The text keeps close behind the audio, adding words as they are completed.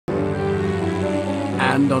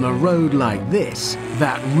And on a road like this,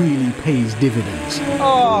 that really pays dividends.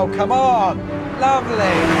 Oh, come on!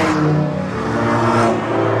 Lovely!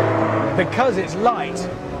 Because it's light,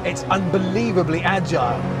 it's unbelievably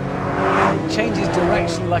agile. It changes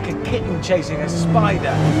direction like a kitten chasing a spider.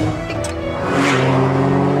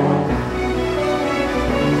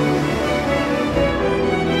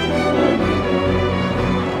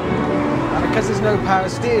 And because there's no power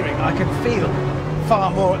steering, I can feel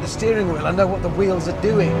far more at the steering wheel. I know what the wheels are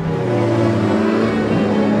doing.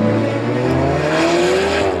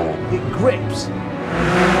 It grips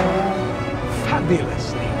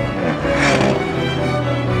fabulously.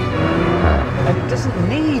 And it doesn't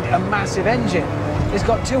need a massive engine. It's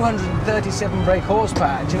got 237 brake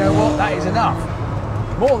horsepower. Do you know what? That is enough.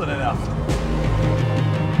 More than enough.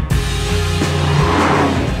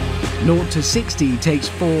 0 to 60 takes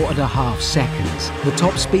 4.5 seconds. The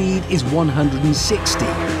top speed is 160.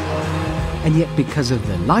 And yet because of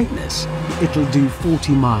the lightness, it'll do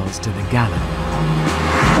 40 miles to the gallon.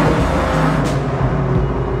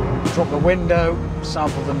 Drop the window,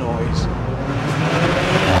 sample the noise.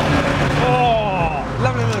 Oh,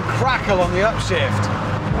 lovely little crackle on the upshift.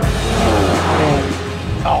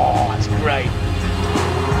 Oh, that's great.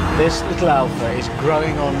 This little Alfa is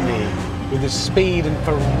growing on me with a speed and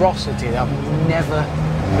ferocity that I've never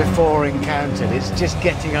before encountered. It's just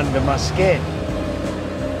getting under my skin.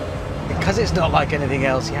 Because it's not like anything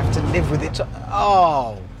else, you have to live with it.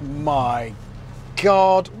 Oh my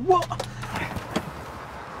God,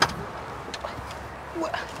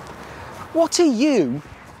 what are you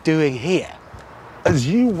doing here? As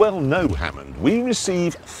you well know, Hammond, we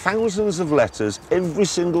receive thousands of letters every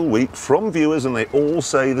single week from viewers, and they all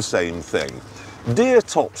say the same thing. Dear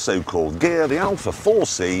top so-called gear, the Alfa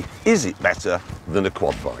 4C, is it better than a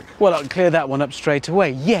quad bike? Well, I'll clear that one up straight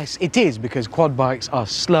away. Yes, it is, because quad bikes are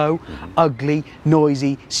slow, ugly,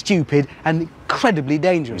 noisy, stupid, and incredibly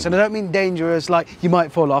dangerous. And I don't mean dangerous like you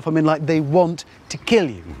might fall off, I mean like they want to kill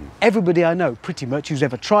you. Everybody I know, pretty much, who's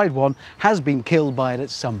ever tried one, has been killed by it at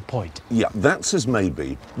some point. Yeah, that's as may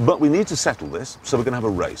be, but we need to settle this, so we're going to have a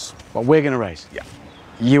race. Well, we're going to race? Yeah.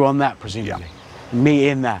 You on that, presumably? Yeah. Me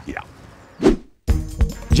in that? Yeah.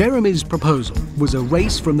 Jeremy's proposal was a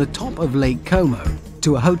race from the top of Lake Como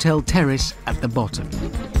to a hotel terrace at the bottom.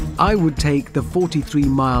 I would take the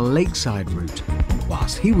 43-mile lakeside route,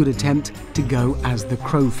 whilst he would attempt to go as the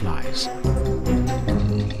crow flies.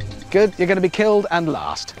 Good, you're going to be killed and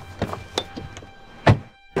last.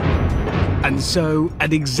 And so,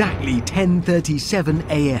 at exactly 10:37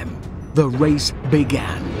 a.m., the race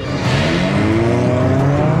began.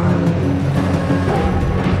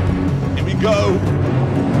 Here we go.